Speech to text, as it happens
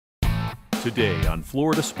Today on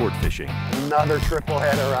Florida Sport Fishing. Another triple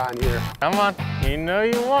header on here. Come on, you know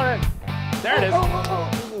you want it. There it is.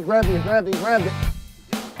 Oh. Grab it.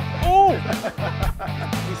 Oh!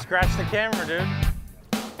 You scratched the camera, dude.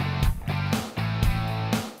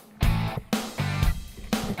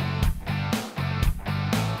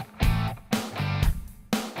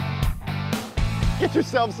 Get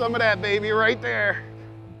yourself some of that, baby, right there.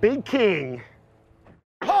 Big king.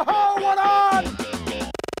 Oh, what on?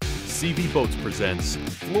 CV Boats presents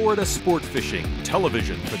Florida Sport Fishing,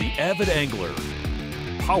 television for the avid angler.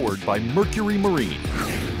 Powered by Mercury Marine.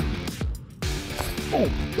 Oh,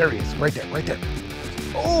 there he is, right there.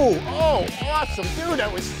 Oh, awesome, dude,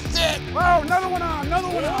 that was sick. Oh, another one on.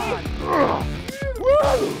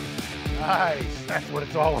 Woo! Nice, that's what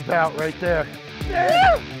it's all about right there.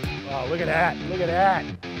 Yeah. Oh, look at that.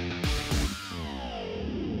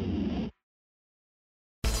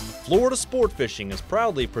 Florida Sport Fishing is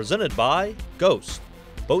proudly presented by Ghost,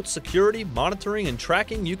 boat security, monitoring, and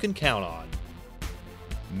tracking you can count on.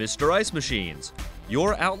 Mr. Ice Machines,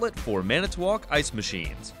 your outlet for Manitowoc ice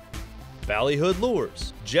machines. Ballyhood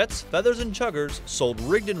Lures, jets, feathers, and chuggers sold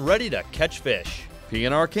rigged and ready to catch fish.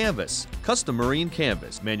 P&R Canvas, custom marine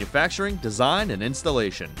canvas, manufacturing, design, and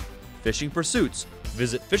installation. Fishing Pursuits,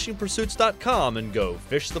 visit fishingpursuits.com and go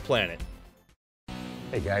fish the planet.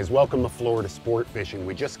 Hey guys, welcome to Florida Sport Fishing.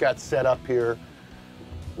 We just got set up here.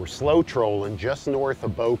 We're slow trolling just north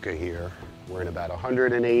of Boca here. We're in about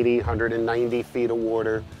 180, 190 feet of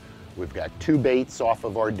water. We've got two baits off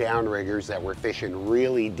of our downriggers that we're fishing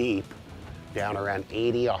really deep, down around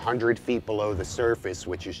 80, 100 feet below the surface,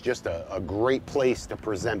 which is just a great place to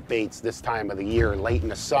present baits this time of the year, late in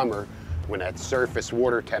the summer, when that surface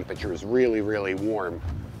water temperature is really, really warm.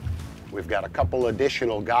 We've got a couple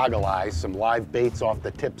additional goggle eyes, some live baits off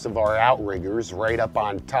the tips of our outriggers right up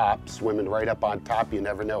on top, swimming right up on top. You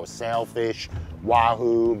never know, a sailfish,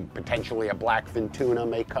 wahoo, potentially a blackfin tuna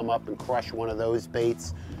may come up and crush one of those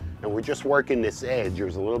baits. And we're just working this edge.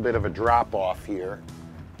 There's a little bit of a drop off here.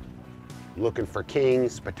 Looking for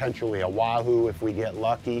kings, potentially a wahoo if we get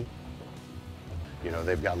lucky. You know,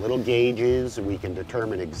 they've got little gauges. We can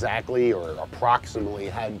determine exactly or approximately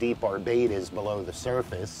how deep our bait is below the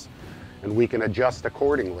surface. And we can adjust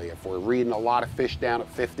accordingly. If we're reading a lot of fish down at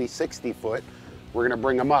 50, 60 foot, we're gonna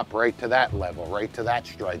bring them up right to that level, right to that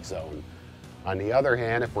strike zone. On the other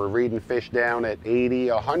hand, if we're reading fish down at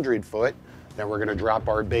 80, 100 foot, then we're gonna drop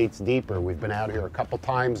our baits deeper. We've been out here a couple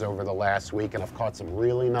times over the last week and I've caught some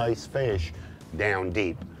really nice fish down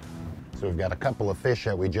deep. So we've got a couple of fish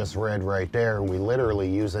that we just read right there, and we literally,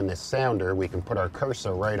 using this sounder, we can put our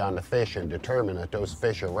cursor right on the fish and determine that those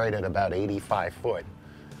fish are right at about 85 foot.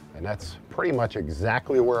 And that's pretty much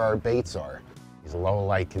exactly where our baits are. These low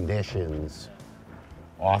light conditions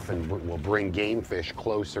often will bring game fish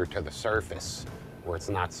closer to the surface, where it's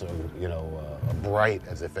not so, bright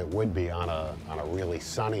as if it would be on a really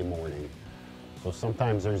sunny morning. So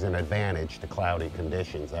sometimes there's an advantage to cloudy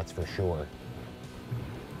conditions, that's for sure.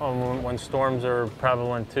 When storms are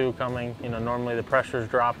prevalent too coming, normally the pressure's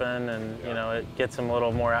dropping and, it gets them a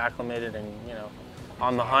little more acclimated and,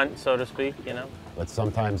 on the hunt, so to speak, But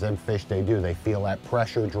sometimes them fish, they feel that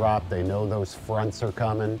pressure drop. They know those fronts are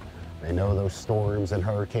coming. They know those storms and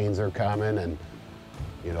hurricanes are coming, and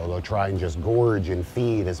they'll try and just gorge and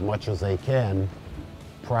feed as much as they can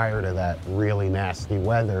prior to that really nasty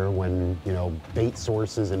weather when, bait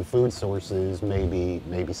sources and food sources may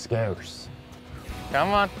be scarce. Come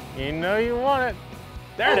on, you know you want it.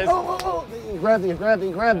 There it is. Oh. You grabbed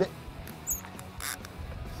it.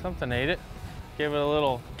 Something ate it. Give it a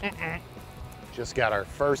little. Just got our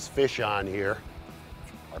first fish on here.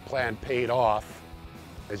 Our plan paid off.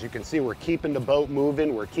 As you can see, we're keeping the boat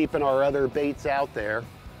moving. We're keeping our other baits out there.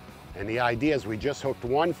 And the idea is we just hooked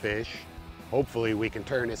one fish. Hopefully we can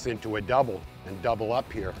turn this into a double and double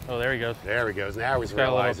up here. Oh, there he goes. There he goes. Now he's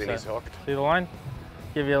realizing he's hooked. See the line?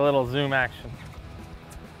 Give you a little zoom action.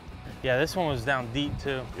 Yeah, this one was down deep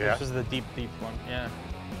too. Yeah. This is the deep one, yeah.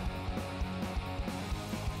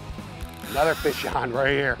 Another fish on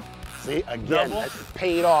right here. See, again, that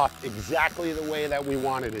paid off exactly the way that we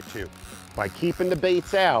wanted it to. By keeping the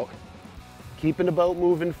baits out, keeping the boat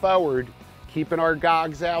moving forward, keeping our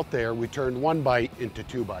gogs out there, we turned one bite into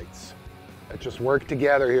two bites. Let's just work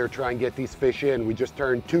together here, try and get these fish in. We just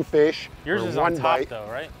turned two fish. Yours is on top though,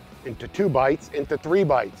 right? Into two bites, into three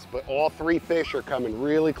bites, but all three fish are coming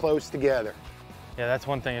really close together. Yeah, that's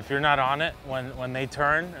one thing. If you're not on it, when they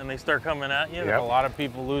turn and they start coming at you, a lot of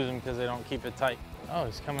people lose them because they don't keep it tight. Oh,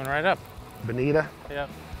 he's coming right up. Bonita? Yep.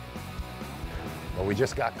 Well, we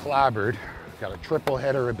just got clobbered. Got a triple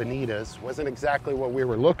header of bonitas. Wasn't exactly what we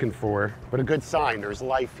were looking for, but a good sign. There's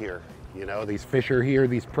life here. You know, these fish are here,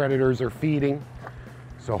 these predators are feeding.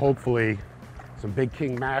 So hopefully some big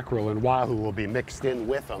king mackerel and wahoo will be mixed in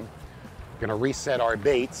with them. Gonna reset our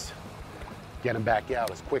baits, get them back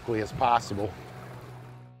out as quickly as possible.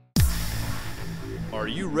 Are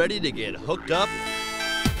you ready to get hooked up?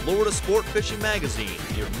 Florida Sport Fishing Magazine,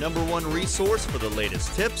 your #1 resource for the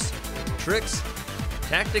latest tips, tricks,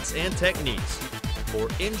 tactics, and techniques for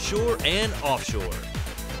inshore and offshore.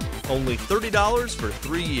 Only $30 for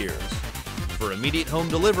 3 years. For immediate home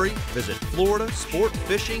delivery, visit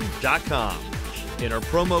floridasportfishing.com. Enter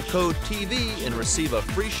promo code TV and receive a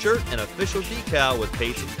free shirt and official decal with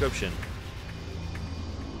paid subscription.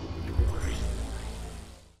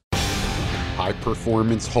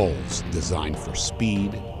 High-performance hulls designed for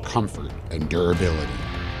speed, comfort, and durability.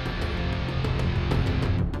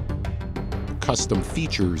 Custom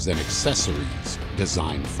features and accessories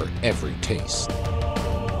designed for every taste. A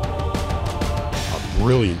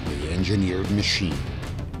brilliantly engineered machine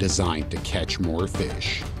designed to catch more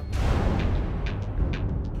fish.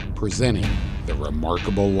 Presenting the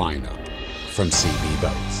remarkable lineup from CB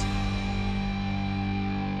Boats.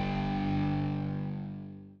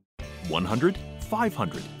 100,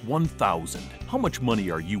 500, 1,000. How much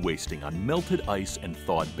money are you wasting on melted ice and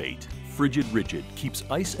thawed bait? Frigid Rigid keeps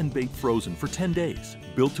ice and bait frozen for 10 days.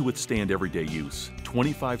 Built to withstand everyday use,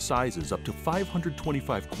 25 sizes up to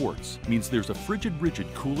 525 quarts means there's a Frigid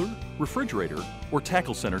Rigid cooler, refrigerator, or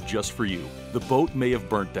tackle center just for you. The boat may have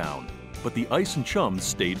burnt down, but the ice and chums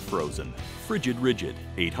stayed frozen. Frigid Rigid,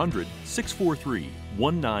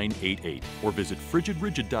 800-643-1988, or visit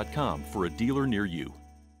frigidrigid.com for a dealer near you.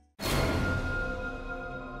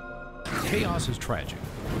 Chaos is tragic.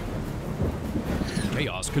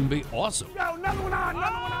 Chaos can be awesome. Yo, another one on,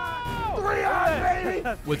 another one on! 3 on, baby!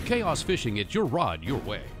 With Chaos Fishing, it's your rod, your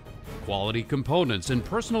way. Quality components and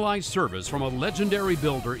personalized service from a legendary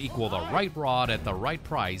builder equal the right rod at the right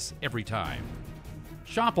price every time.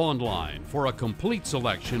 Shop online for a complete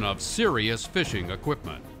selection of serious fishing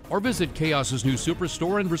equipment. Or visit Chaos's new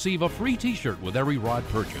superstore and receive a free t-shirt with every rod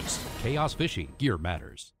purchase. Chaos Fishing, gear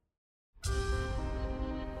matters.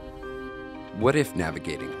 What if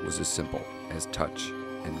navigating was as simple as touch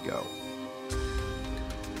and go?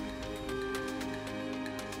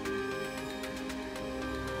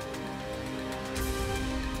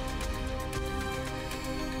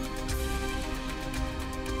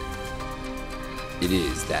 It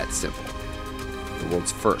is that simple. The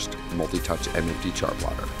world's first multi-touch MFD chart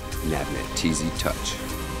plotter, Navnet TZ Touch.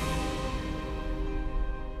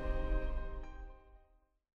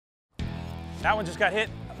 That one just got hit.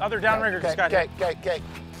 Other downrigger just got hit. Okay.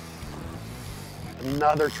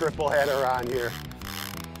 Another triple header on here.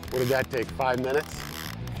 What did that take, 5 minutes?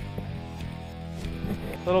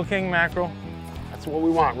 Little king mackerel. That's what we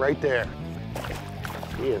want right there.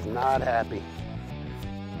 He is not happy.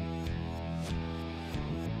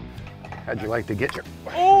 How'd you like to get your...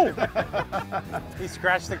 Oh! He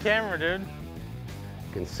scratched the camera, dude. You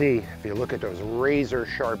can see, if you look at those razor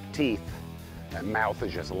sharp teeth, that mouth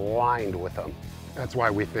is just lined with them. That's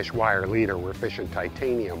why we fish wire leader. We're fishing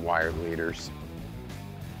titanium wire leaders.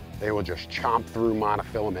 They will just chomp through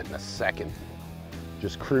monofilament in a second.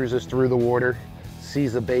 Just cruises through the water,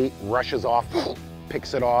 sees a bait, rushes off,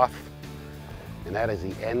 picks it off, and that is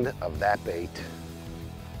the end of that bait.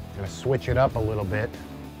 Gonna switch it up a little bit,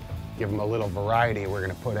 give them a little variety. We're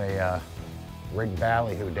gonna put a rig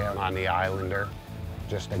ballyhoo down on the islander.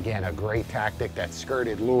 Just again, a great tactic, that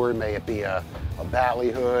skirted lure, may it be a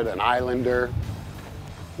ballyhood, an islander.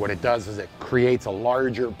 What it does is it creates a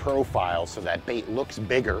larger profile so that bait looks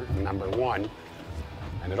bigger, number one,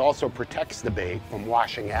 and it also protects the bait from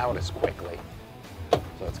washing out as quickly.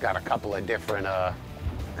 So it's got a couple of different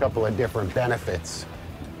benefits.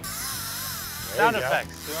 Sound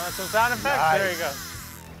effects. You want some sound effects? Nice. There you go.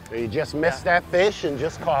 So you just missed that fish and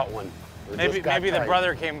just caught one. Or Maybe just got the tight.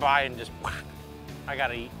 brother came by and just, I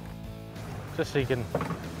gotta eat. Just so you can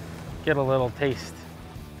get a little taste.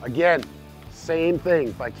 Again, same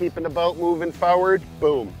thing. By keeping the boat moving forward,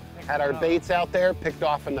 boom. Had our baits out there, picked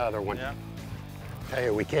off another one. Yeah. Tell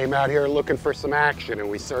you, we came out here looking for some action and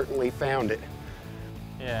we certainly found it.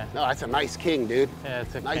 Yeah. No, that's a nice king, dude. Yeah,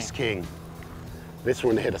 it's a nice king. This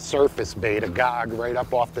one hit a surface bait, a gog, right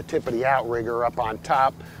up off the tip of the outrigger up on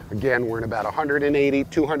top. Again, we're in about 180,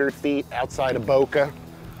 200 feet outside of Boca.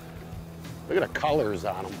 Look at the colors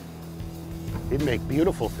on them. He'd make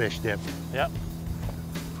beautiful fish dip. Yep.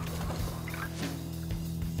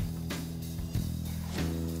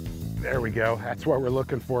 There we go. That's what we're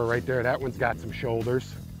looking for right there. That one's got some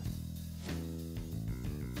shoulders.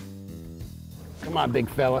 Come on, big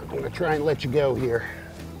fella. I'm gonna try and let you go here.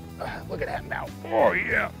 Look at that mouth. Oh,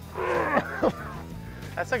 yeah.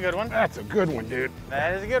 That's a good one. That's a good one, dude.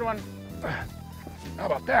 That is a good one. How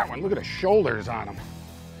about that one? Look at the shoulders on him.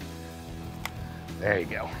 There you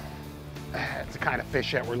go. That's the kind of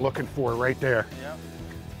fish that we're looking for right there. Yep.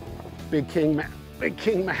 Big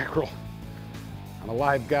king mackerel on a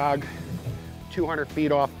live gog, 200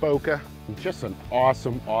 feet off Boca. Just an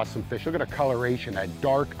awesome, awesome fish. Look at the coloration, that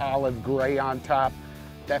dark olive gray on top.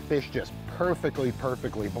 That fish just perfectly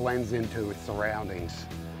blends into its surroundings.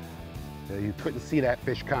 You couldn't see that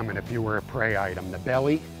fish coming if you were a prey item. The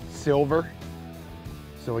belly, silver.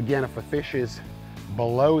 So again, if a fish is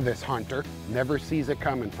below this hunter, never sees it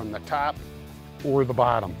coming from the top or the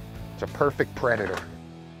bottom. It's a perfect predator.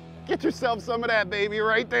 Get yourself some of that, baby,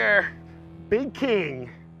 right there. Big king.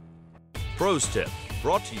 Pros Tip,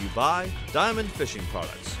 brought to you by Diamond Fishing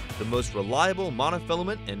Products, the most reliable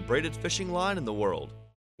monofilament and braided fishing line in the world.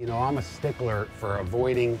 You know, I'm a stickler for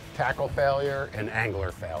avoiding tackle failure and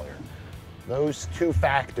angler failure. Those two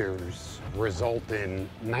factors result in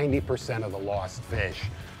 90% of the lost fish.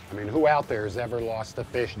 I mean, who out there has ever lost a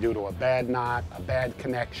fish due to a bad knot, a bad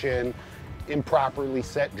connection, improperly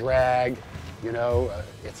set drag? You know,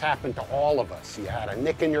 it's happened to all of us. You had a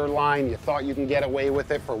nick in your line, you thought you can get away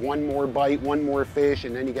with it for one more bite, one more fish,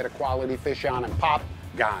 and then you get a quality fish on and pop,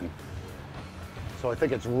 gone. So I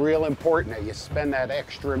think it's real important that you spend that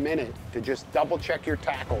extra minute to just double check your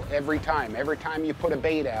tackle every time. Every time you put a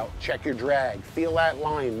bait out, check your drag, feel that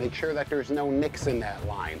line, make sure that there's no nicks in that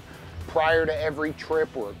line. Prior to every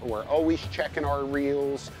trip, we're always checking our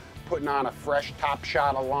reels, putting on a fresh top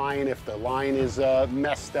shot of line if the line is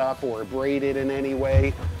messed up or braided in any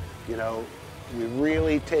way. You know, we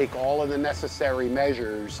really take all of the necessary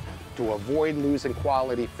measures to avoid losing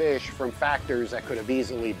quality fish from factors that could have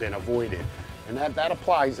easily been avoided. And that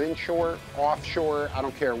applies inshore, offshore, I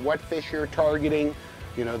don't care what fish you're targeting,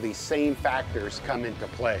 you know, these same factors come into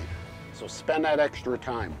play. So spend that extra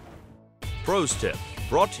time. Pros Tip,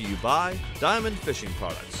 brought to you by Diamond Fishing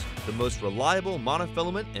Products, the most reliable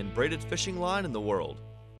monofilament and braided fishing line in the world.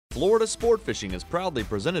 Florida Sport Fishing is proudly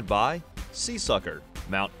presented by Sea Sucker.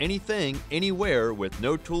 Mount anything, anywhere with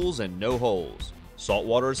no tools and no holes.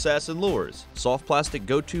 Saltwater Assassin Lures, soft plastic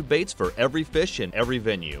go-to baits for every fish in every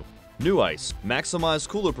venue. New Ice, maximize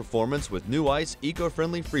cooler performance with New Ice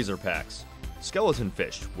eco-friendly freezer packs. Skeleton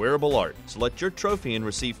Fish, wearable art. Select your trophy and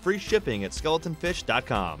receive free shipping at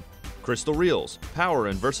skeletonfish.com. Crystal Reels, power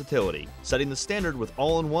and versatility, setting the standard with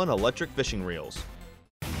all-in-one electric fishing reels.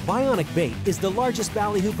 Bionic Bait is the largest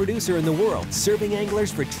ballyhoo producer in the world, serving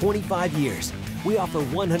anglers for 25 years. We offer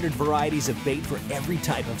 100 varieties of bait for every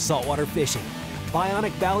type of saltwater fishing.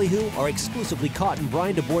 Bionic ballyhoo are exclusively caught and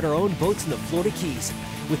brined aboard our own boats in the Florida Keys.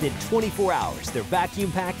 Within 24 hours, they're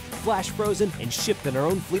vacuum packed, flash frozen, and shipped in our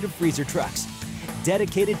own fleet of freezer trucks.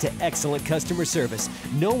 Dedicated to excellent customer service,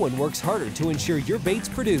 no one works harder to ensure your baits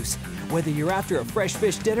produce. Whether you're after a fresh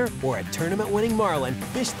fish dinner or a tournament-winning marlin,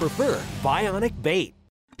 fish prefer Bionic Bait.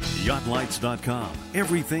 Yachtlights.com.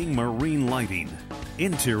 Everything marine lighting.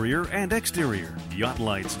 Interior and exterior.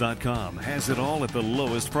 Yachtlights.com has it all at the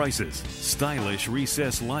lowest prices. Stylish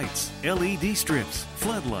recessed lights, LED strips,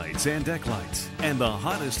 floodlights and deck lights, and the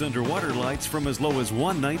hottest underwater lights from as low as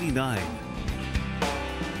 $199.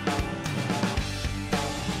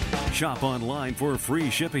 Shop online for free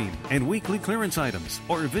shipping and weekly clearance items,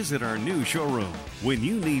 or visit our new showroom. When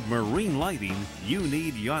you need marine lighting, you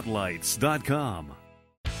need Yachtlights.com.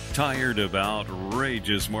 Tired of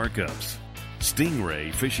outrageous markups?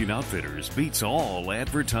 Stingray Fishing Outfitters beats all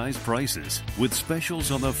advertised prices with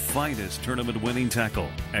specials on the finest tournament-winning tackle,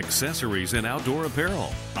 accessories, and outdoor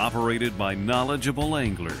apparel. Operated by knowledgeable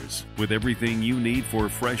anglers with everything you need for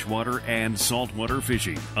freshwater and saltwater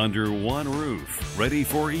fishing under one roof, ready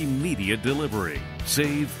for immediate delivery.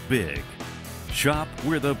 Save big. Shop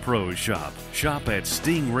where the pros shop. Shop at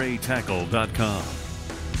stingraytackle.com.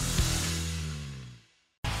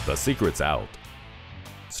 The secret's out.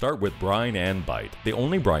 Start with brine and bite, the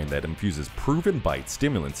only brine that infuses proven bite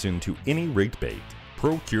stimulants into any rigged bait.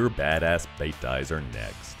 Procure badass bait dyes are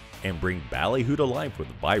next, and bring ballyhoo to life with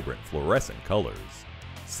vibrant fluorescent colors.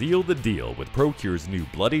 Seal the deal with Procure's new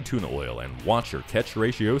Bloody Tuna Oil and watch your catch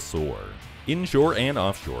ratio soar. Inshore and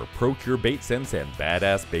offshore, Procure bait scents and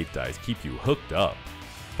badass bait dyes keep you hooked up.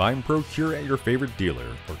 Find Procure at your favorite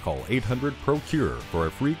dealer or call 800-PROCURE for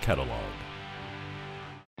a free catalog.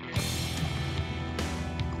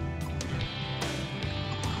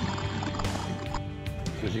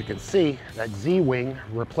 As you can see, that Z-wing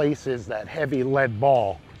replaces that heavy lead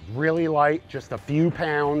ball. Really light, just a few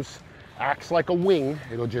pounds, acts like a wing.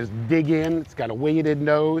 It'll just dig in, it's got a weighted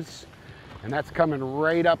nose, and that's coming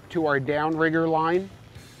right up to our downrigger line.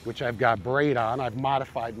 which I've got braid on. I've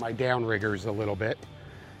modified my downriggers a little bit.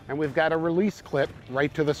 And we've got a release clip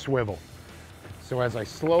right to the swivel. So as I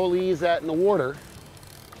slowly ease that in the water,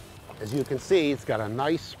 as you can see, it's got a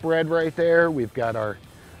nice spread right there. We've got our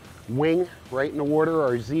wing right in the water,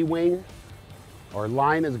 our Z-wing. Our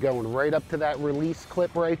line is going right up to that release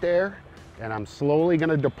clip right there. And I'm slowly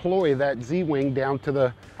gonna deploy that Z-wing down to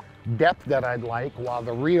the depth that I'd like while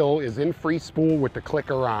the reel is in free spool with the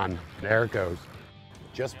clicker on. There it goes.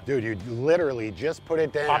 Just, dude, you literally just put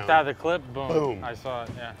it down. Popped out of the clip, boom. Boom. I saw it,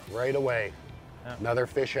 yeah. Right away. Yeah. Another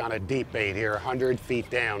fish on a deep bait here, 100 feet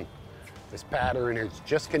down. This pattern is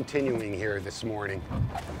just continuing here this morning.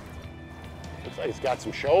 Looks like it's got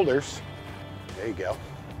some shoulders. There you go.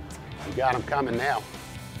 You got them coming now.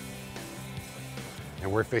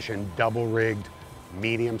 And we're fishing double-rigged,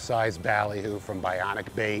 medium-sized ballyhoo from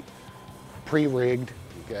Bionic Bait, pre-rigged.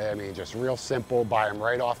 I mean, just real simple. Buy them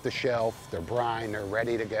right off the shelf. They're brine, they're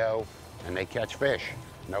ready to go, and they catch fish,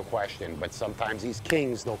 no question. But sometimes these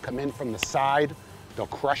kings, they'll come in from the side, they'll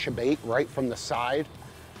crush a bait right from the side,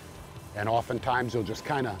 and oftentimes you'll just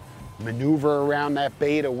kind of maneuver around that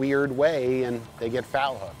bait a weird way, and they get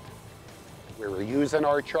foul hooked. We were using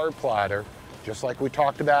our chart plotter, just like we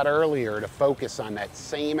talked about earlier, to focus on that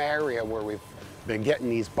same area where we've been getting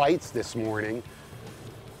these bites this morning,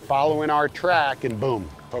 following our track, and boom,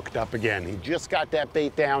 hooked up again. He just got that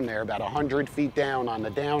bait down there, about 100 feet down on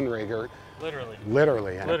the downrigger. Literally.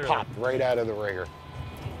 Literally, and it popped right out of the rigger.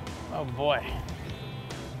 Oh boy.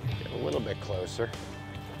 Get a little bit closer.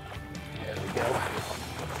 There we go.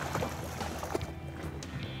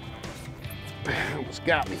 Almost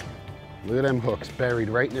got me. Look at them hooks buried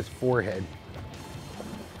right in his forehead.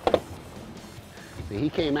 See, he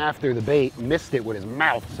came after the bait, missed it with his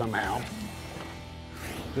mouth somehow.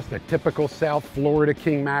 Just a typical South Florida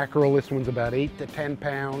king mackerel. This one's about 8 to 10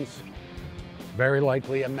 pounds. Very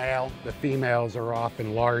likely a male. The females are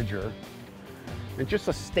often larger. And just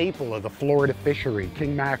a staple of the Florida fishery.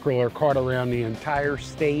 King mackerel are caught around the entire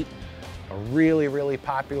state. A really, really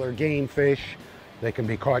popular game fish. They can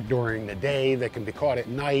be caught during the day. They can be caught at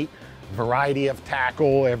night. Variety of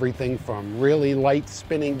tackle, everything from really light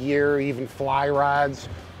spinning gear, even fly rods,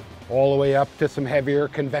 all the way up to some heavier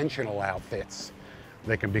conventional outfits.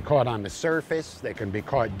 They can be caught on the surface. They can be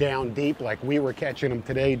caught down deep, like we were catching them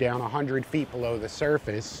today, down 100 feet below the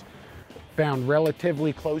surface. Found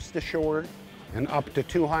relatively close to shore and up to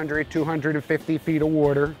 200, 250 feet of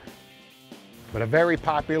water. But a very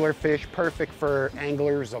popular fish, perfect for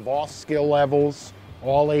anglers of all skill levels,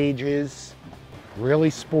 all ages. Really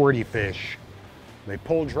sporty fish. They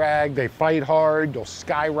pull drag, they fight hard, they'll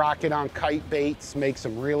skyrocket on kite baits, makes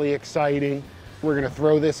them really exciting. We're gonna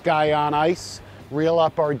throw this guy on ice, reel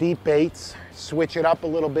up our deep baits, switch it up a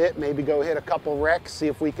little bit, maybe go hit a couple wrecks, see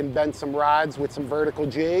if we can bend some rods with some vertical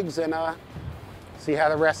jigs, and see how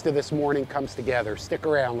the rest of this morning comes together. Stick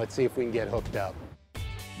around, let's see if we can get hooked up.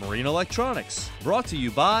 Marine Electronics, brought to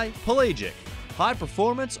you by Pelagic, high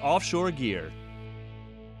performance offshore gear.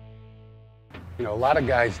 You know, a lot of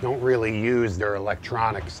guys don't really use their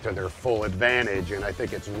electronics to their full advantage, and I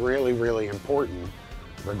think it's really, really important,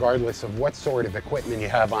 regardless of what sort of equipment you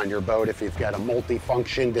have on your boat. If you've got a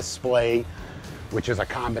multi-function display, which is a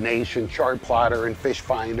combination chart plotter and fish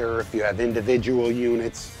finder, if you have individual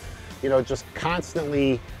units, you know, just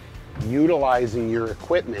constantly utilizing your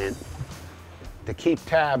equipment to keep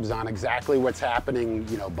tabs on exactly what's happening,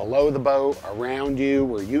 you know, below the boat, around you.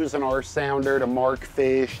 We're using our sounder to mark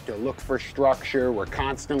fish, to look for structure. We're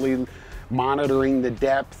constantly monitoring the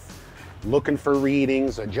depth, looking for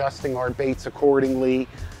readings, adjusting our baits accordingly.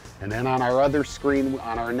 And then on our other screen,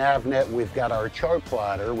 on our NavNet, we've got our chart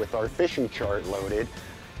plotter with our fishing chart loaded.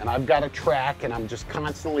 And I've got a track, and I'm just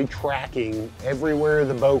constantly tracking everywhere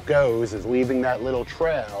the boat goes, is leaving that little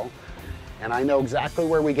trail. And I know exactly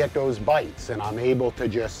where we get those bites, and I'm able to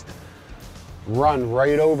just run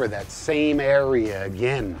right over that same area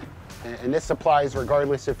again. And this applies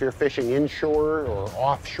regardless if you're fishing inshore or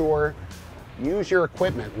offshore. Use your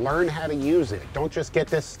equipment, learn how to use it. Don't just get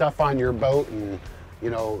this stuff on your boat and, you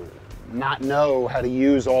know, not know how to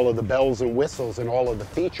use all of the bells and whistles and all of the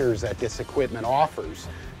features that this equipment offers.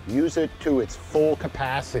 Use it to its full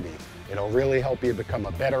capacity. It'll really help you become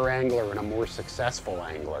a better angler and a more successful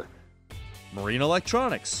angler. Marine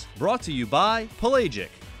Electronics, brought to you by Pelagic,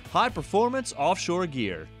 high performance offshore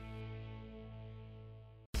gear.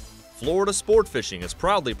 Florida Sport Fishing is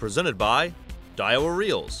proudly presented by Daiwa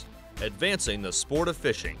Reels, advancing the sport of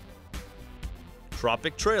fishing.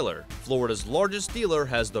 Tropic Trailer, Florida's largest dealer,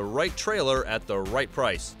 has the right trailer at the right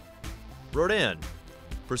price. Rodan,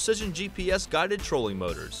 precision GPS guided trolling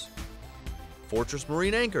motors. Fortress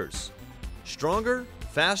Marine Anchors, stronger,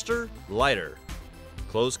 faster, lighter.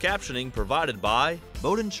 Closed captioning provided by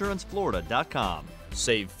BoatInsuranceFlorida.com.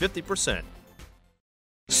 Save 50%.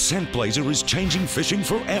 Scent Blazer is changing fishing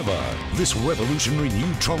forever. This revolutionary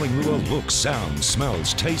new trolling lure looks, sounds,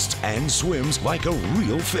 smells, tastes, and swims like a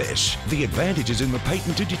real fish. The advantage is in the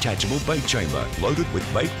patented detachable bait chamber, loaded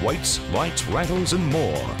with bait weights, lights, rattles, and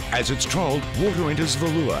more. As it's trolled, water enters the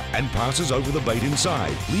lure and passes over the bait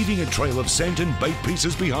inside, leaving a trail of scent and bait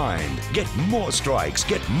pieces behind. Get more strikes,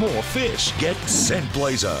 get more fish. Get Scent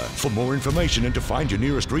Blazer. For more information and to find your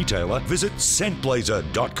nearest retailer, visit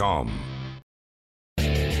scentblazer.com.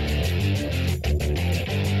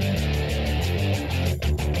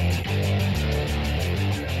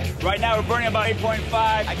 Right now we're burning about 8.5.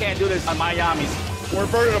 I can't do this on my Yamis. We're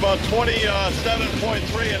burning about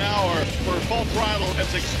 27.3 an hour for full throttle.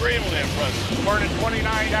 It's extremely impressive. Burning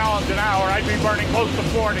 29 gallons an hour. I'd be burning close to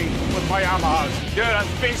 40 with my Yamahas. Dude, I'm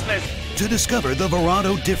speechless. To discover the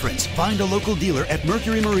Verado difference, find a local dealer at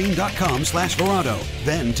mercurymarine.com/Verado.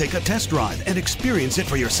 Then take a test drive and experience it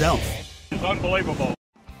for yourself. It's unbelievable.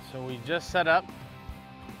 So we just set up.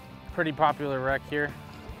 Pretty popular wreck here.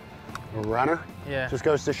 A runner? Yeah. Just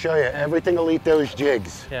goes to show you, everything will eat those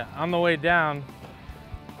jigs. Yeah, on the way down,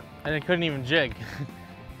 and it couldn't even jig,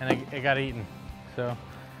 and it got eaten. So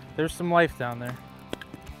there's some life down there.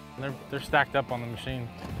 And they're stacked up on the machine.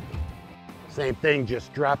 Same thing,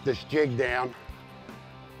 just drop this jig down,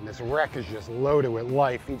 and this wreck is just loaded with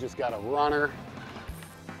life. He just got a runner.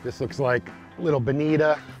 This looks like little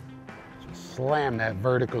bonita. Just slam that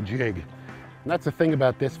vertical jig. And that's the thing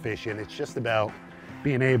about this fishing, it's just about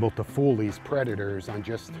being able to fool these predators on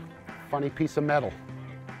just a funny piece of metal.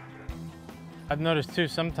 I've noticed too,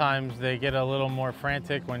 sometimes they get a little more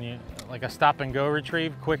frantic when you, like a stop and go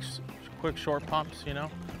retrieve, quick short pumps, you know?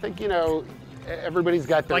 I think, you know, everybody's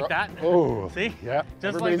got their... Like that? Oh, see? Yeah,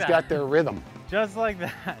 Just everybody's like that. got their rhythm. Just like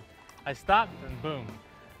that. I stopped and boom.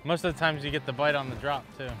 Most of the times you get the bite on the drop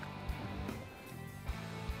too.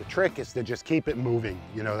 The trick is to just keep it moving.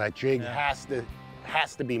 You know, that jig has to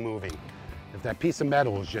be moving. If that piece of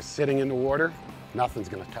metal is just sitting in the water, nothing's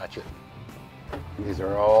gonna touch it. These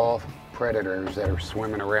are all predators that are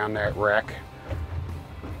swimming around that wreck.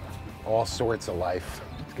 All sorts of life.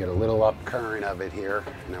 Let's get a little up current of it here,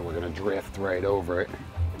 and then we're gonna drift right over it.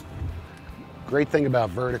 Great thing about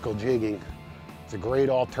vertical jigging, it's a great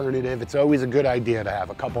alternative. It's always a good idea to have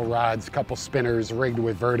a couple rods, couple spinners rigged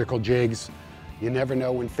with vertical jigs. You never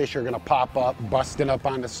know when fish are gonna pop up, busting up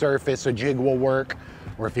on the surface, a jig will work.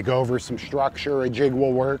 Or if you go over some structure, a jig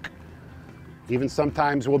will work. Even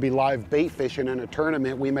sometimes we'll be live bait fishing in a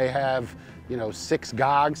tournament. We may have, you know, 6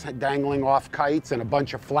 gogs dangling off kites and a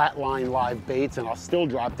bunch of flatline live baits, and I'll still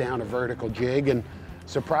drop down a vertical jig. And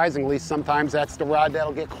surprisingly, sometimes that's the rod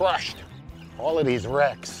that'll get crushed. All of these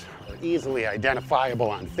wrecks are easily identifiable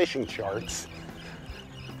on fishing charts.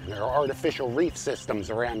 And there are artificial reef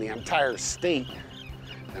systems around the entire state,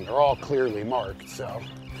 and they're all clearly marked, so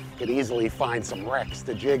you could easily find some wrecks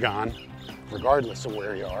to jig on, regardless of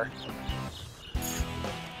where you are.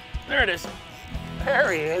 There it is.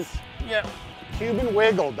 There he is. Yep. Cuban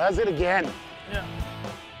wiggle, does it again. Yeah.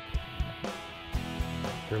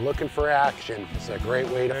 If you're looking for action, it's a great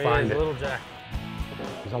way to find it. Little jack.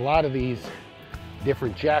 There's a lot of these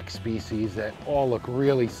different jack species that all look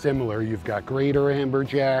really similar. You've got greater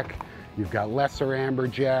amberjack, you've got lesser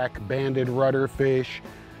amberjack, banded rudderfish,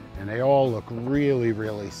 and they all look really,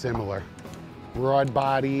 really similar. Broad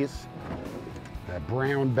bodies, that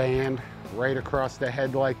brown band right across the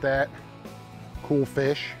head like that. Cool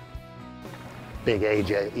fish. Big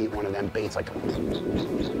AJ eat one of them baits like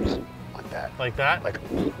that. Like that? Like,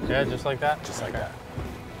 yeah, just like that? Just like that.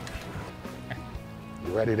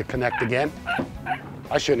 You ready to connect again?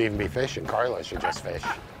 I shouldn't even be fishing. Carlos should just fish.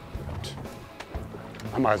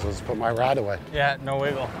 I might as well just put my rod away. Yeah, no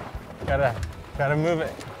wiggle. Gotta move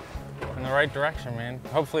it in the right direction, man.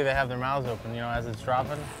 Hopefully they have their mouths open, you know, as it's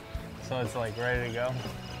dropping. So it's like ready to go.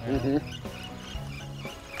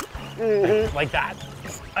 Like that.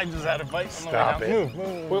 I just had a bite on the way down. Stop it.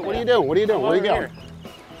 Move. What are you doing? What are you doing? Where are you going?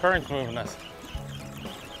 Current's moving us.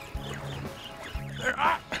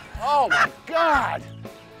 Oh my God!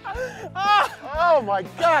 Oh my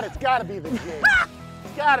God, it's gotta be the jig.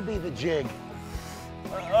 It's gotta be the jig.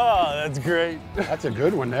 Oh, that's great. That's a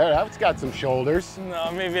good one there. That's got some shoulders.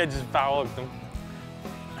 No, maybe I just foul hooked him.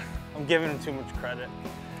 I'm giving him too much credit.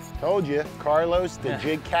 Told you, Carlos, the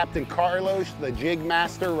jig captain Carlos, the jig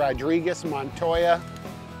master Rodriguez Montoya,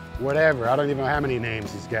 whatever. I don't even know how many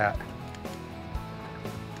names he's got.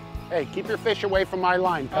 Hey, keep your fish away from my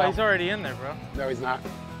line, pal. Oh, he's already in there, bro. No, he's not.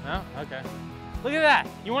 No? Okay. Look at that.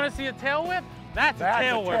 You want to see a tail whip? That's a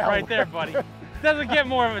tail whip right there, buddy. Doesn't get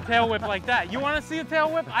more of a tail whip like that. You want to see a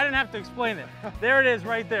tail whip? I didn't have to explain it. There it is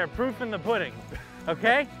right there, proof in the pudding.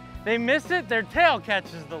 Okay? They miss it, their tail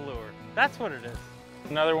catches the lure. That's what it is.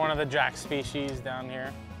 Another one of the jack species down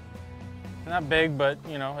here. Not big, but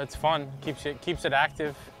you know, it's fun. Keeps it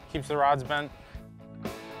active, keeps the rods bent.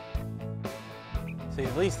 See,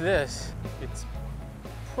 at least this, it's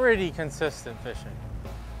pretty consistent fishing.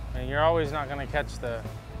 I mean, you're always not gonna catch the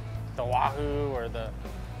wahoo or the,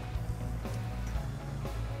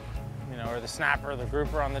 you know, or the snapper or the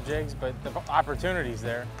grouper on the jigs, but the opportunity's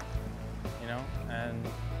there, you know, and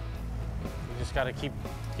you just gotta keep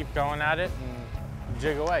going at it and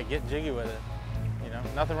jig away, get jiggy with it. You know,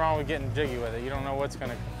 nothing wrong with getting jiggy with it. You don't know what's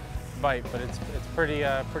gonna bite, but it's pretty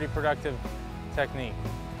productive technique.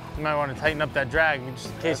 You might want to tighten up that drag just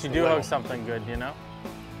in case you do hook something good, you know?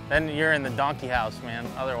 Then you're in the donkey house, man.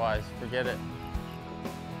 Otherwise, forget it.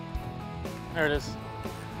 There it is.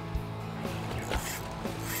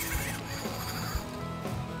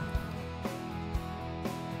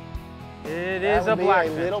 It is a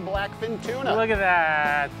blackfin. Little blackfin tuna. Look at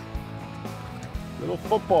that. Little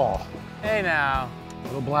football. Hey now.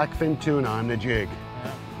 Little blackfin tuna on the jig.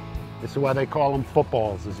 Yeah. This is why they call them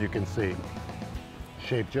footballs, as you can see.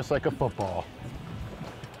 Shaped just like a football.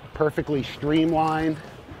 Perfectly streamlined.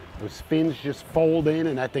 Those fins just fold in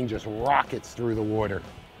and that thing just rockets through the water.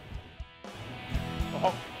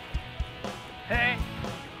 Oh. Hey.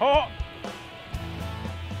 Oh.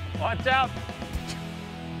 Watch out.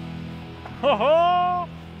 Oh.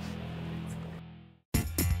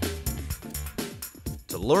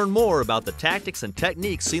 To learn more about the tactics and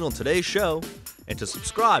techniques seen on today's show, and to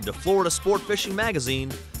subscribe to Florida Sport Fishing Magazine,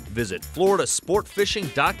 visit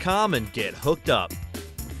floridasportfishing.com and get hooked up.